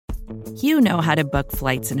You know how to book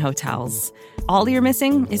flights and hotels. All you're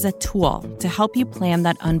missing is a tool to help you plan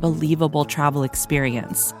that unbelievable travel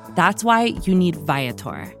experience. That's why you need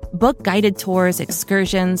Viator. Book guided tours,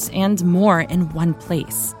 excursions, and more in one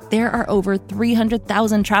place. There are over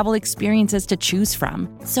 300,000 travel experiences to choose from,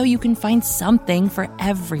 so you can find something for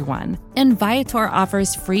everyone. And Viator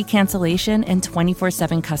offers free cancellation and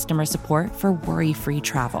 24/7 customer support for worry-free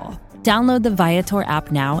travel. Download the Viator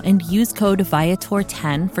app now and use code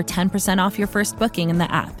Viator10 for 10% off your first booking in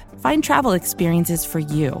the app. Find travel experiences for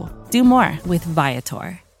you. Do more with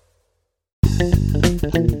Viator.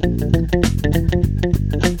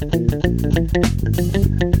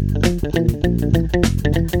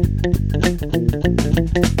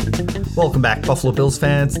 Welcome back, Buffalo Bills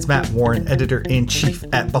fans. It's Matt Warren, editor-in-chief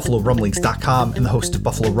at BuffaloRumblings.com and the host of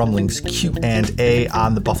Buffalo Rumblings Q&A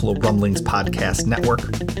on the Buffalo Rumblings Podcast Network.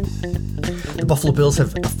 The Buffalo Bills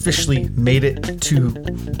have officially made it to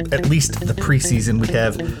at least the preseason. We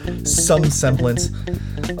have some semblance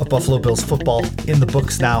of Buffalo Bills football in the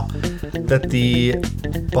books now that the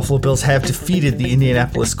Buffalo Bills have defeated the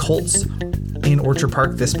Indianapolis Colts in Orchard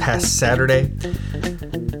Park this past Saturday.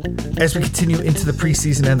 As we continue into the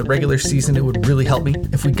preseason and the regular season, it would really help me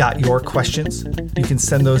if we got your questions. You can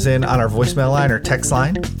send those in on our voicemail line or text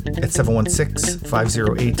line at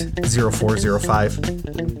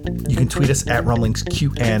 716-508-0405. You can tweet us at Rumblings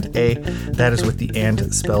Q&A. That is with the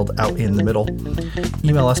 "and" spelled out in the middle.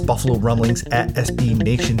 Email us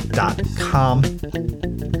buffalorumblings@sbnation.com.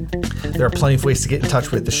 There are plenty of ways to get in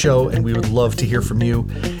touch with the show, and we would love to hear from you.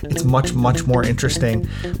 It's much, much more interesting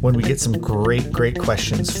when we get some great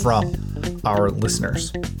questions from our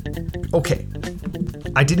listeners. Okay,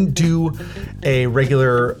 I didn't do a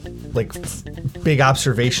regular, big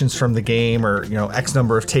observations from the game or, X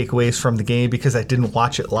number of takeaways from the game because I didn't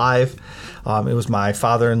watch it live. It was my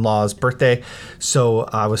father-in-law's birthday, so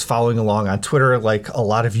I was following along on Twitter like a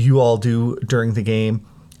lot of you all do during the game,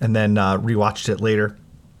 and then rewatched it later.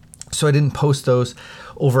 So I didn't post those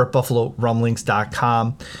over at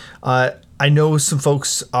BuffaloRumblings.com. I know some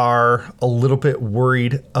folks are a little bit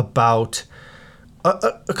worried about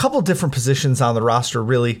a couple different positions on the roster,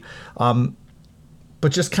 really.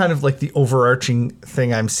 But just kind of like the overarching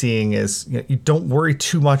thing I'm seeing is you don't worry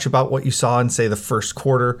too much about what you saw in, say, the first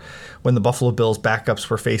quarter when the Buffalo Bills backups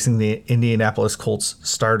were facing the Indianapolis Colts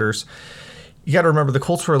starters. You got to remember the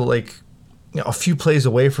Colts were a few plays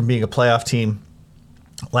away from being a playoff team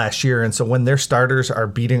last year, and so when their starters are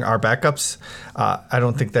beating our backups, I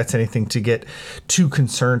don't think that's anything to get too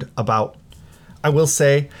concerned about. I will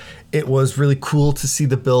say it was really cool to see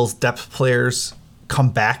the Bills' depth players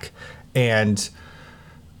come back and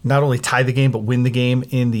not only tie the game but win the game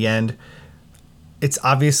in the end. It's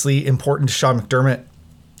obviously important to Sean McDermott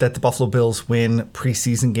that the Buffalo Bills win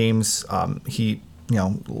preseason games. He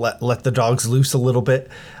let the dogs loose a little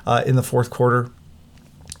bit in the fourth quarter.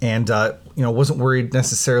 And, wasn't worried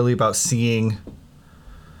necessarily about seeing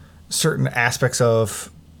certain aspects of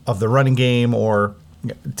the running game or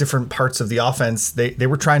different parts of the offense. They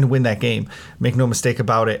were trying to win that game. Make no mistake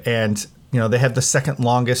about it. And, they have the second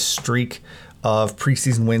longest streak of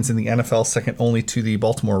preseason wins in the NFL, second only to the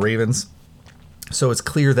Baltimore Ravens. So it's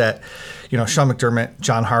clear that, Sean McDermott,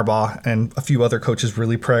 John Harbaugh, and a few other coaches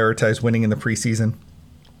really prioritize winning in the preseason.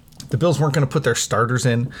 The Bills weren't going to put their starters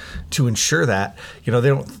in to ensure that. They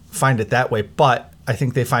don't find it that way, but I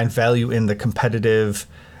think they find value in the competitive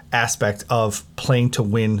aspect of playing to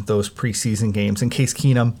win those preseason games. And Case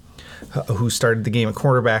Keenum, who started the game at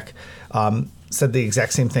quarterback, said the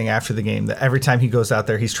exact same thing after the game, that every time he goes out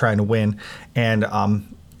there, he's trying to win. And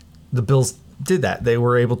the Bills did that. They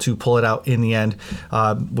were able to pull it out in the end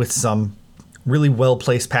with some really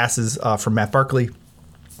well-placed passes from Matt Barkley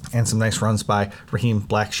and some nice runs by Raheem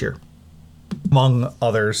Blackshear, among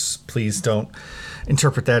others. Please don't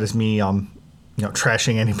interpret that as me,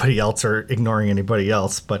 trashing anybody else or ignoring anybody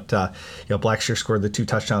else. But Blackshear scored the 2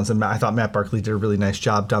 touchdowns, and I thought Matt Barkley did a really nice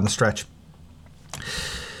job down the stretch.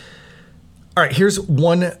 All right, here's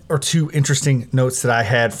 1 or 2 interesting notes that I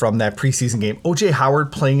had from that preseason game. O.J.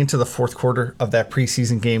 Howard playing into the fourth quarter of that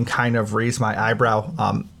preseason game kind of raised my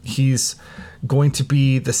eyebrow. He's going to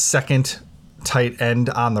be the second tight end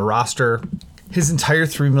on the roster. His entire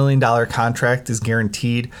 $3 million contract is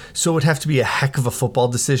guaranteed, so it would have to be a heck of a football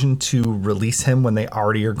decision to release him when they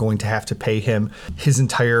already are going to have to pay him his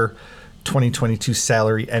entire 2022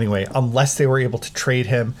 salary anyway. Unless they were able to trade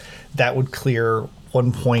him, that would clear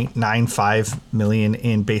 $1.95 million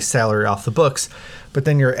in base salary off the books. But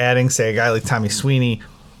then you're adding, say, a guy like Tommy Sweeney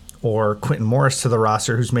or Quentin Morris to the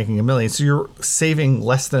roster who's making $1 million. So you're saving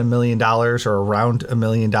less than $1 million or around $1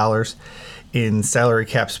 million in salary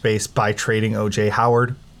cap space by trading O.J.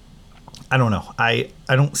 Howard. I don't know. I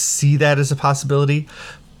don't see that as a possibility,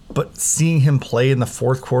 but seeing him play in the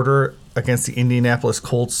fourth quarter against the Indianapolis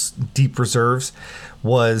Colts deep reserves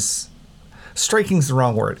was, striking is the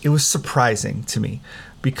wrong word. It was surprising to me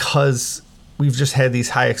because we've just had these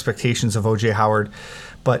high expectations of O.J. Howard,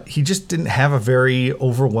 but he just didn't have a very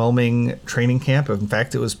overwhelming training camp. In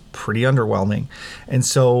fact, it was pretty underwhelming. And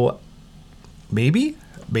so maybe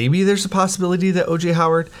there's a possibility that O.J.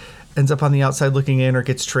 Howard ends up on the outside looking in or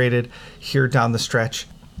gets traded here down the stretch.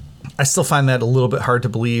 I still find that a little bit hard to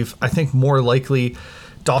believe. I think more likely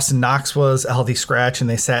Dawson Knox was a healthy scratch and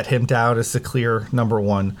they sat him down as the clear number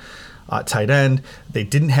one tight end. They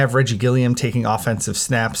didn't have Reggie Gilliam taking offensive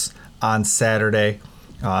snaps on Saturday.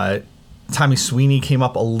 Tommy Sweeney came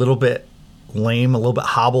up a little bit lame, a little bit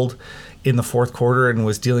hobbled in the fourth quarter and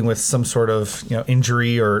was dealing with some sort of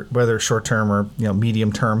injury, or whether short term or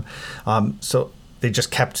medium term. So they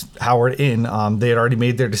just kept Howard in. They had already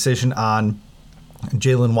made their decision on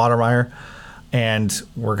Jalen Watermeyer, and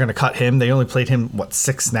we're going to cut him. They only played him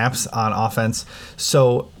 6 snaps on offense.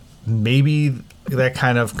 So maybe that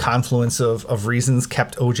kind of confluence of reasons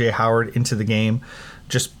kept O.J. Howard into the game.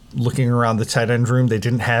 Just looking around the tight end room, they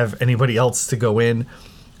didn't have anybody else to go in.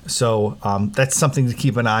 So that's something to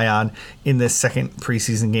keep an eye on in this second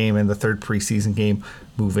preseason game and the third preseason game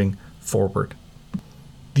moving forward.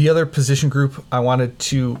 The other position group I wanted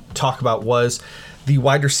to talk about was the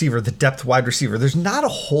wide receiver, the depth wide receiver. There's not a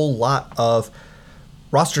whole lot of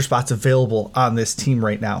roster spots available on this team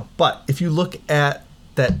right now. But if you look at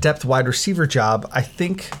that depth wide receiver job, I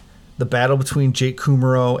think the battle between Jake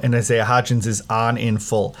Kumerow and Isaiah Hodgins is on in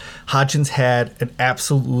full. Hodgins had an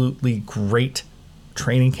absolutely great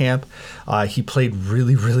training camp. He played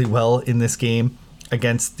really, really well in this game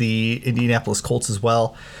against the Indianapolis Colts as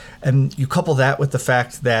well. And you couple that with the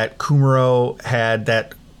fact that Kumerow had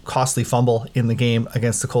that costly fumble in the game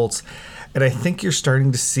against the Colts, and I think you're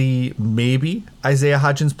starting to see maybe Isaiah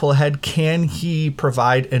Hodgins pull ahead. Can he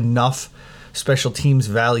provide enough special teams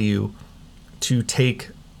value to take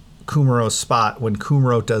Kumerow's spot when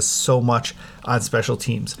Kumerow does so much on special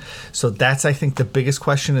teams? So that's, I think, the biggest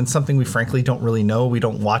question, and something we frankly don't really know. We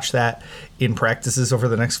don't watch that in practices over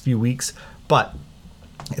the next few weeks, but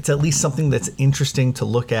it's at least something that's interesting to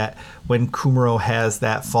look at when Kumerow has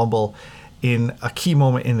that fumble in a key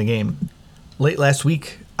moment in the game. Late last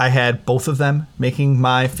week, I had both of them making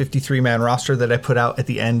my 53-man roster that I put out at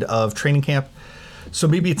the end of training camp. So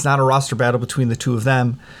maybe it's not a roster battle between the two of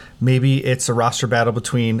them. Maybe it's a roster battle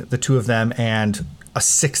between the two of them and a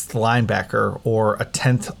 6th linebacker or a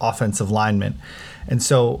 10th offensive lineman. And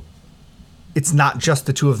so it's not just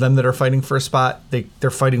the two of them that are fighting for a spot.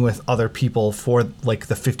 They're fighting with other people for like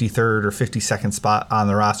the 53rd or 52nd spot on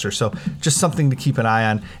the roster. So just something to keep an eye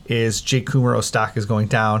on is Jake Kumerow's stock is going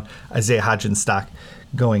down, Isaiah Hodgins' stock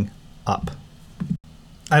going up.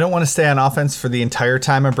 I don't want to stay on offense for the entire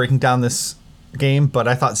time I'm breaking down this game, but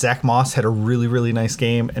I thought Zach Moss had a really, really nice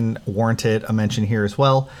game and warranted a mention here as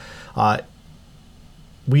well.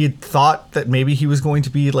 We had thought that maybe he was going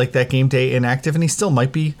to be like that game day inactive, and he still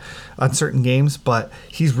might be on certain games, but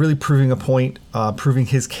he's really proving a point, proving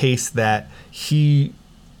his case that he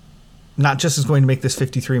not just is going to make this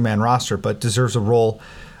 53-man roster, but deserves a role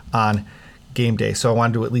on game day. So I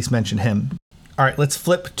wanted to at least mention him. All right, let's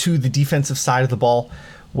flip to the defensive side of the ball,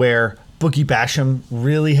 where Boogie Basham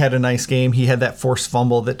really had a nice game. He had that forced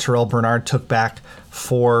fumble that Terrell Bernard took back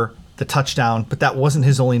for the touchdown, but that wasn't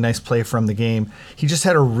his only nice play from the game. He just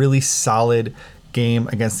had a really solid game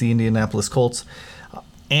against the Indianapolis Colts,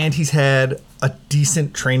 and he's had a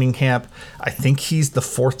decent training camp. I think he's the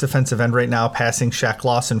 4th defensive end right now, passing Shaq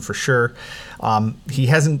Lawson for sure. He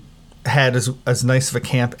hasn't had as nice of a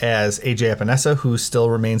camp as AJ Epinesa, who still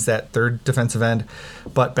remains that 3rd defensive end,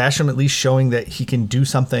 but Basham at least showing that he can do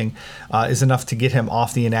something is enough to get him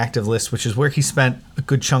off the inactive list, which is where he spent a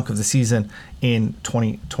good chunk of the season in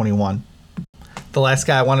 2021. The last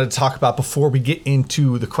guy I wanted to talk about before we get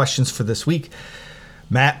into the questions for this week,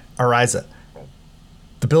 Matt Araiza.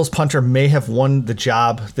 The Bills punter may have won the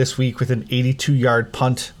job this week with an 82-yard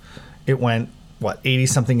punt. It went,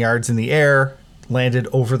 80-something yards in the air, landed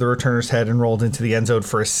over the returner's head and rolled into the end zone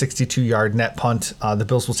for a 62-yard net punt. The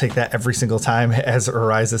Bills will take that every single time, as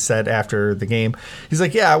Araiza said after the game. He's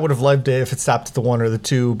like, yeah, I would have loved it if it stopped at the 1 or the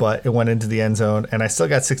 2, but it went into the end zone, and I still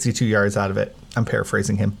got 62 yards out of it. I'm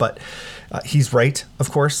paraphrasing him, but he's right,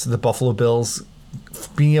 of course. The Buffalo Bills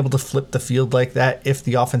being able to flip the field like that, if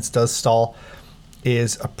the offense does stall,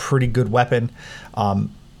 is a pretty good weapon.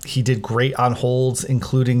 He did great on holds,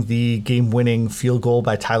 including the game-winning field goal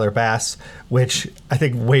by Tyler Bass, which I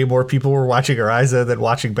think way more people were watching Araiza than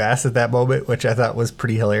watching Bass at that moment, which I thought was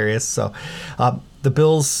pretty hilarious. So the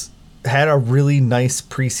Bills had a really nice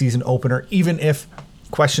preseason opener, even if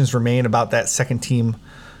questions remain about that second team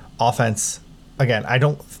offense. Again,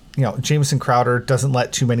 Jamison Crowder doesn't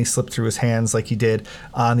let too many slip through his hands like he did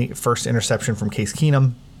on the first interception from Case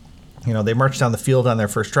Keenum. They marched down the field on their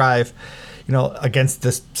first drive, against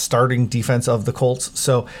this starting defense of the Colts.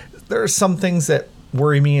 So there are some things that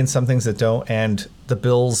worry me and some things that don't. And the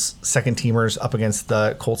Bills' second teamers up against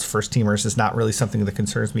the Colts' first teamers is not really something that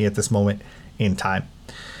concerns me at this moment in time.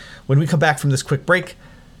 When we come back from this quick break,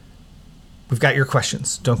 we've got your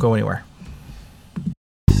questions. Don't go anywhere.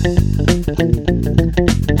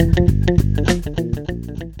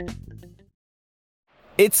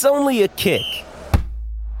 It's only a kick,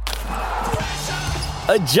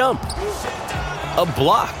 a jump, a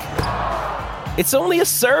block. It's only a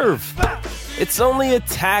serve. It's only a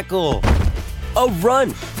tackle, a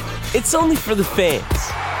run. It's only for the fans.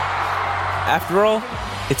 After all,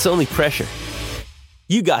 it's only pressure.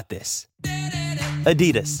 You got this.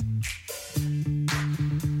 Adidas.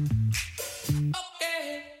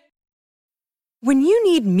 When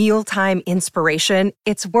you need mealtime inspiration,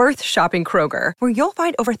 it's worth shopping Kroger, where you'll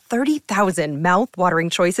find over 30,000 mouth-watering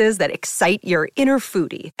choices that excite your inner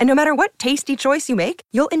foodie. And no matter what tasty choice you make,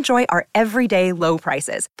 you'll enjoy our everyday low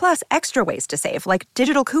prices, plus extra ways to save, like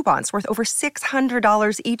digital coupons worth over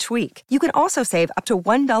 $600 each week. You can also save up to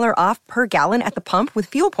 $1 off per gallon at the pump with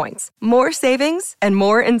fuel points. More savings and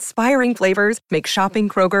more inspiring flavors make shopping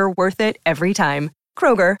Kroger worth it every time.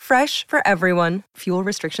 Kroger, fresh for everyone. Fuel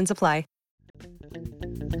restrictions apply.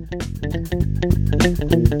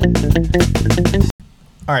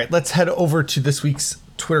 All right, let's head over to this week's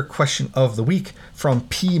Twitter question of the week from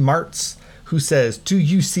P. Martz, who says, do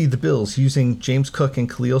you see the Bills using James Cook and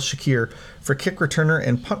Khalil Shakir for kick returner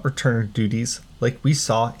and punt returner duties like we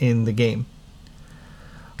saw in the game?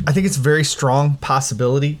 I think it's a very strong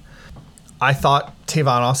possibility. I thought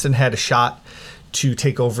Tavon Austin had a shot to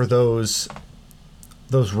take over those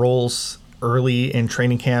roles early in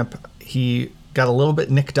training camp. He got a little bit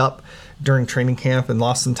nicked up during training camp and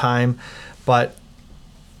lost some time, but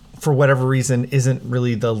for whatever reason isn't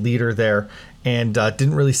really the leader there, and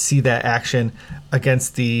didn't really see that action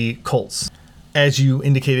against the Colts. As you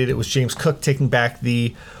indicated, it was James Cook taking back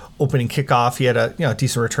the opening kickoff. He had a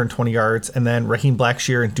decent return, 20 yards, and then Raheem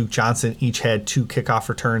Blackshear and Duke Johnson each had 2 kickoff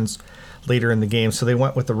returns later in the game. So they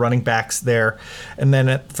went with the running backs there. And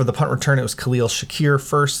then for the punt return, it was Khalil Shakir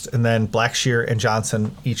first, and then Blackshear and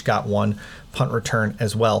Johnson each got 1 punt return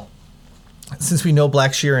as well. Since we know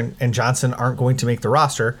Blackshear and Johnson aren't going to make the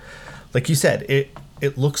roster, like you said,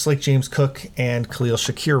 it looks like James Cook and Khalil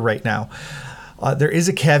Shakir right now. There is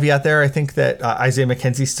a caveat there. I think that Isaiah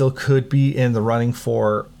McKenzie still could be in the running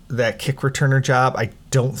for that kick returner job. I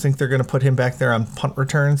don't think they're going to put him back there on punt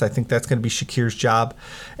returns. I think that's going to be Shakir's job.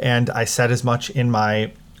 And I said as much in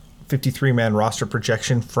my 53-man roster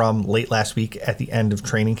projection from late last week at the end of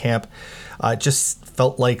training camp. Just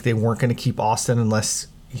felt like they weren't going to keep Austin unless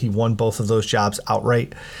he won both of those jobs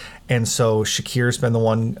outright. And so Shakir's been the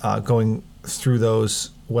one going through those,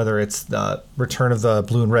 whether it's the return of the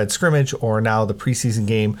blue and red scrimmage or now the preseason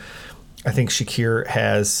game. I think Shakir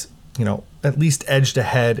has, at least edged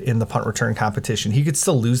ahead in the punt return competition. He could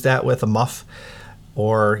still lose that with a muff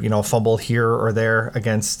or, a fumble here or there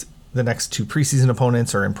against the next 2 preseason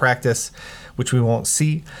opponents or in practice, which we won't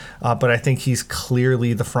see. But I think he's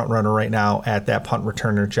clearly the front runner right now at that punt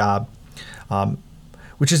returner job,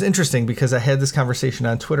 which is interesting because I had this conversation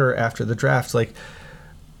on Twitter after the draft. Like,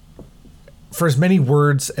 for as many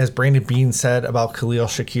words as Brandon Beane said about Khalil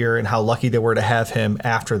Shakir and how lucky they were to have him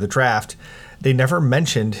after the draft, they never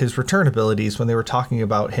mentioned his return abilities when they were talking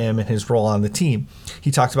about him and his role on the team.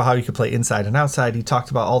 He talked about how he could play inside and outside. He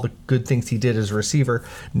talked about all the good things he did as a receiver,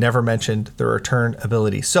 never mentioned the return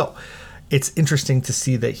ability. So it's interesting to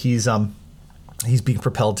see that he's being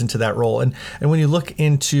propelled into that role. And when you look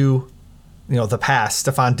into, the past,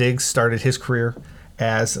 Stephon Diggs started his career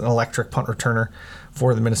as an electric punt returner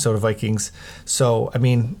for the Minnesota Vikings. So,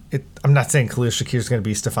 I'm not saying Khalil Shakir is going to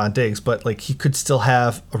be Stephon Diggs, but he could still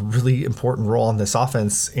have a really important role in this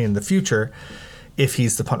offense in the future if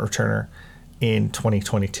he's the punt returner in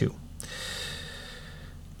 2022.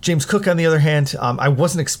 James Cook, on the other hand, I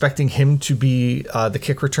wasn't expecting him to be the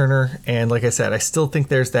kick returner. And like I said, I still think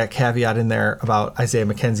there's that caveat in there about Isaiah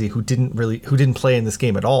McKenzie, who didn't play in this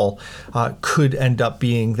game at all, could end up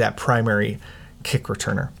being that primary kick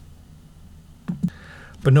returner.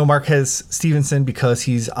 But no Marquez Stevenson because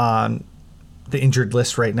he's on the injured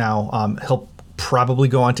list right now. He'll probably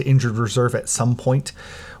go on to injured reserve at some point.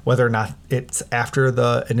 Whether or not it's after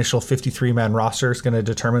the initial 53-man roster is going to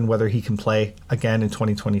determine whether he can play again in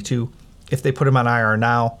 2022. If they put him on IR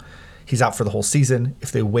now, he's out for the whole season.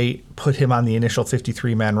 If they wait, put him on the initial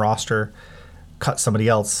 53-man roster, cut somebody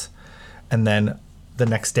else, and then the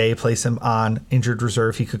next day place him on injured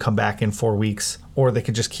reserve, he could come back in 4 weeks, or they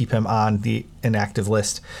could just keep him on the inactive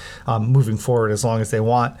list moving forward as long as they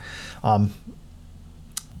want.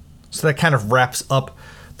 So that kind of wraps up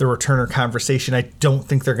the returner conversation. I don't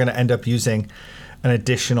think they're going to end up using an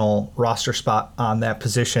additional roster spot on that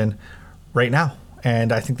position right now.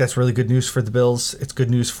 And I think that's really good news for the Bills. It's good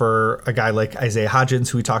news for a guy like Isaiah Hodgins,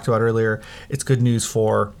 who we talked about earlier. It's good news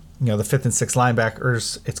for the 5th and 6th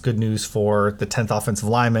linebackers. It's good news for the 10th offensive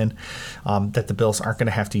lineman that the Bills aren't going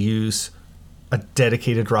to have to use a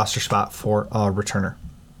dedicated roster spot for a returner.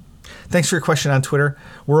 Thanks for your question on Twitter.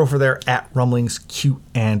 We're over there at Rumblings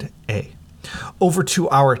Q&A. Over to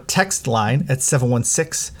our text line at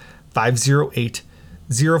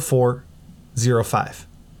 716-508-0405.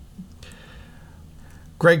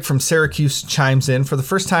 Greg from Syracuse chimes in for the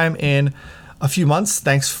first time in a few months.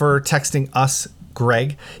 Thanks for texting us,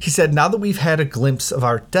 Greg. He said, now that we've had a glimpse of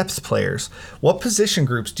our depth players, what position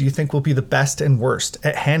groups do you think will be the best and worst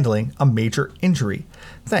at handling a major injury?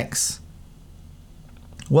 Thanks.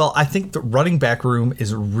 Well, I think the running back room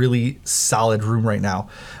is a really solid room right now.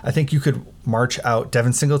 I think you could march out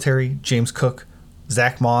Devin Singletary, James Cook,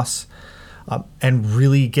 Zach Moss, and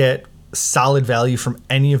really get solid value from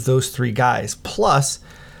any of those three guys. Plus,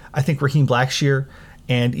 I think Raheem Blackshear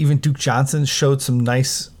and even Duke Johnson showed some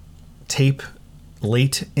nice tape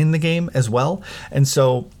late in the game as well. And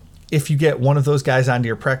so if you get one of those guys onto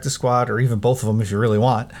your practice squad, or even both of them if you really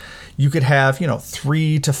want, you could have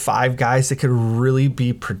 3 to 5 guys that could really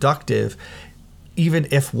be productive, even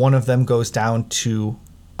if one of them goes down to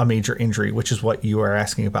a major injury, which is what you are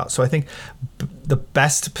asking about. So I think the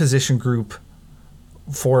best position group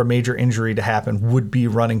for a major injury to happen would be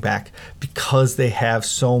running back, because they have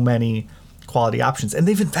so many quality options, and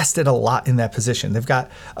they've invested a lot in that position. They've got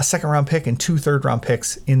a 2nd-round pick and 2 third-round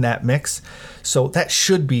picks in that mix, so that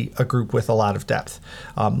should be a group with a lot of depth.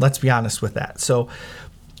 Let's be honest with that. So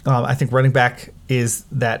I think running back is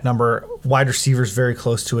that number. Wide receivers very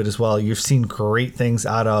close to it as well. You've seen great things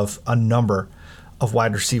out of a number of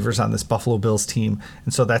wide receivers on this Buffalo Bills team,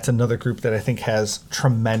 and so that's another group that I think has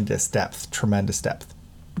tremendous depth.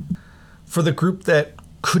 For the group that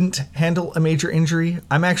couldn't handle a major injury,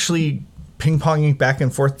 I'm actually ping-ponging back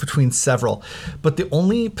and forth between several, but the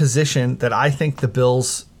only position that I think the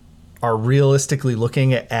Bills are realistically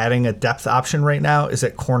looking at adding a depth option right now is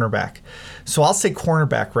at cornerback. So I'll say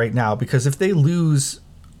cornerback right now, because if they lose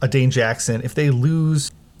a Dane Jackson, if they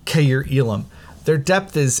lose Kaiir Elam, their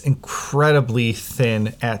depth is incredibly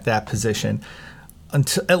thin at that position,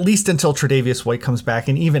 at least until Tre'Davious White comes back,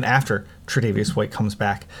 and even after Tre'Davious White comes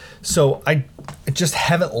back. So I just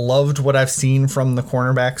haven't loved what I've seen from the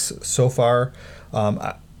cornerbacks so far.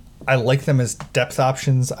 I like them as depth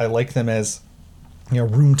options. I like them as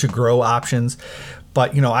room to grow options.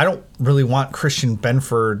 But I don't really want Christian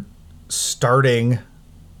Benford starting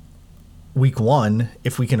week 1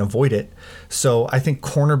 if we can avoid it. So I think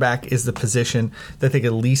cornerback is the position that they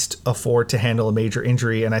could least afford to handle a major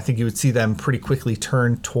injury, and I think you would see them pretty quickly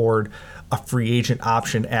turn toward a free agent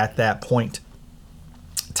option at that point.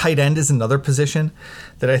 Tight end is another position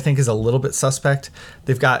that I think is a little bit suspect.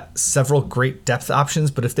 They've got several great depth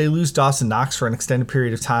options, but if they lose Dawson Knox for an extended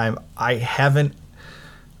period of time, I haven't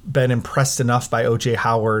been impressed enough by O.J.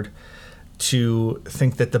 Howard to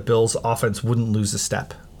think that the Bills' offense wouldn't lose a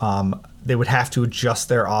step. They would have to adjust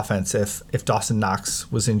their offense if Dawson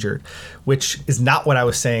Knox was injured, which is not what I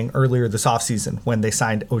was saying earlier this offseason when they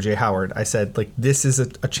signed O.J. Howard. I said, this is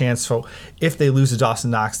a chance. So if they lose to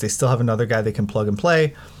Dawson Knox, they still have another guy they can plug and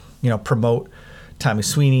play, promote Tommy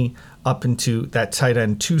Sweeney up into that tight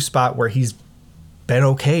end 2 spot where he's been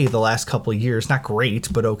okay the last couple of years. Not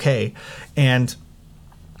great, but okay. And,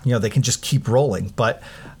 they can just keep rolling. But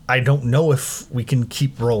I don't know if we can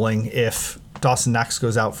keep rolling if Dawson Knox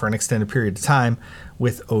goes out for an extended period of time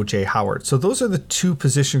with O.J. Howard. So those are the 2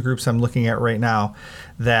 position groups I'm looking at right now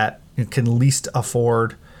that can least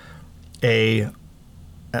afford a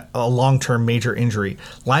long-term major injury.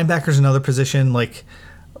 Linebacker's another position,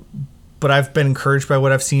 but I've been encouraged by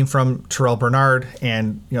what I've seen from Terrell Bernard,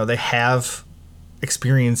 and they have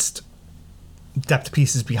experienced depth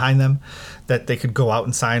pieces behind them that they could go out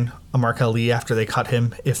and sign a Markel Lee after they cut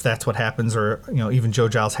him, if that's what happens, or even Joe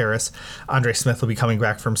Giles Harris. Andre Smith will be coming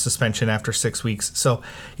back from suspension after 6 weeks. So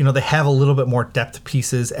they have a little bit more depth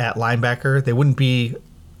pieces at linebacker. They wouldn't be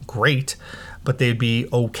great, but they'd be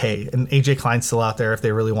okay. And AJ Klein's still out there if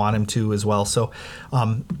they really want him to as well. So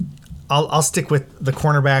I'll stick with the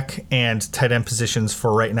cornerback and tight end positions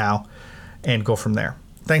for right now and go from there.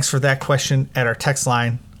 Thanks for that question at our text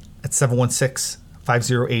line at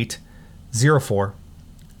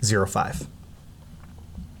 716-508-0405.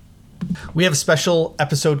 We have a special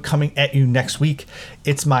episode coming at you next week.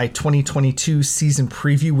 It's my 2022 season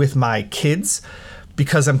preview with my kids.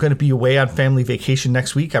 Because I'm going to be away on family vacation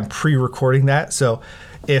next week, I'm pre-recording that. So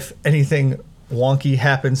if anything wonky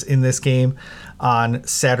happens in this game on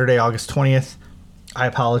Saturday, August 20th, I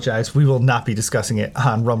apologize. We will not be discussing it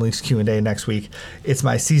on Rumblings Q&A next week. It's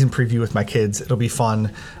my season preview with my kids. It'll be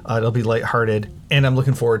fun. It'll be lighthearted. And I'm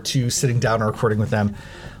looking forward to sitting down and recording with them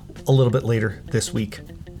a little bit later this week.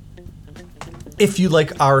 If you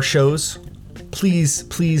like our shows,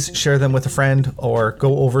 please share them with a friend or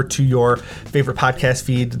go over to your favorite podcast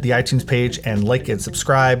feed, the iTunes page, and like and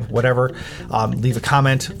subscribe, whatever. Leave a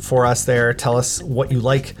comment for us there. Tell us what you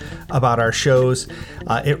like about our shows.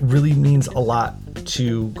 It really means a lot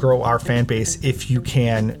to grow our fan base if you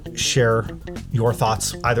can share your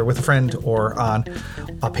thoughts either with a friend or on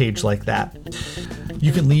a page like that.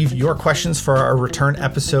 You can leave your questions for our return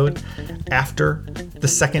episode after the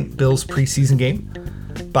second Bills preseason game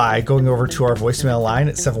by going over to our voicemail line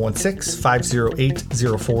at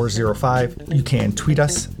 716-508-0405. You can tweet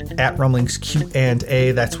us at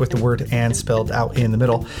RumblingsQ&A. That's with the word "and" spelled out in the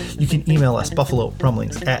middle. You can email us,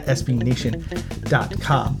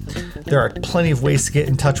 buffalo@sbnation.com. There are plenty of ways to get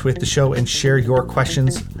in touch with the show and share your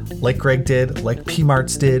questions like Greg did, like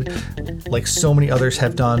P-Marts did, like so many others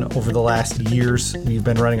have done over the last years we've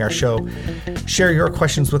been running our show. Share your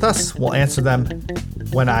questions with us. We'll answer them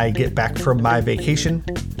when I get back from my vacation.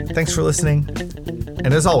 Thanks for listening.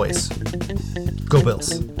 And as always, go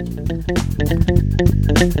Bills.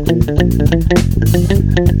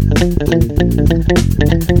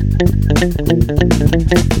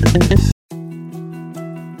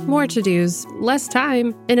 More to-dos, less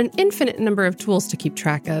time, and an infinite number of tools to keep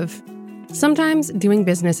track of. Sometimes doing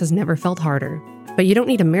business has never felt harder, but you don't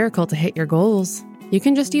need a miracle to hit your goals. You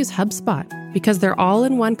can just use HubSpot, because their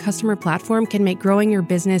all-in-one customer platform can make growing your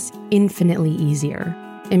business infinitely easier.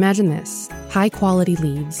 Imagine this: high-quality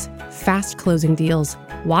leads, fast closing deals,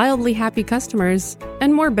 wildly happy customers,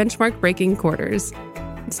 and more benchmark-breaking quarters.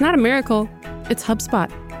 It's not a miracle, it's HubSpot.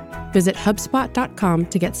 Visit HubSpot.com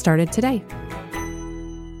to get started today.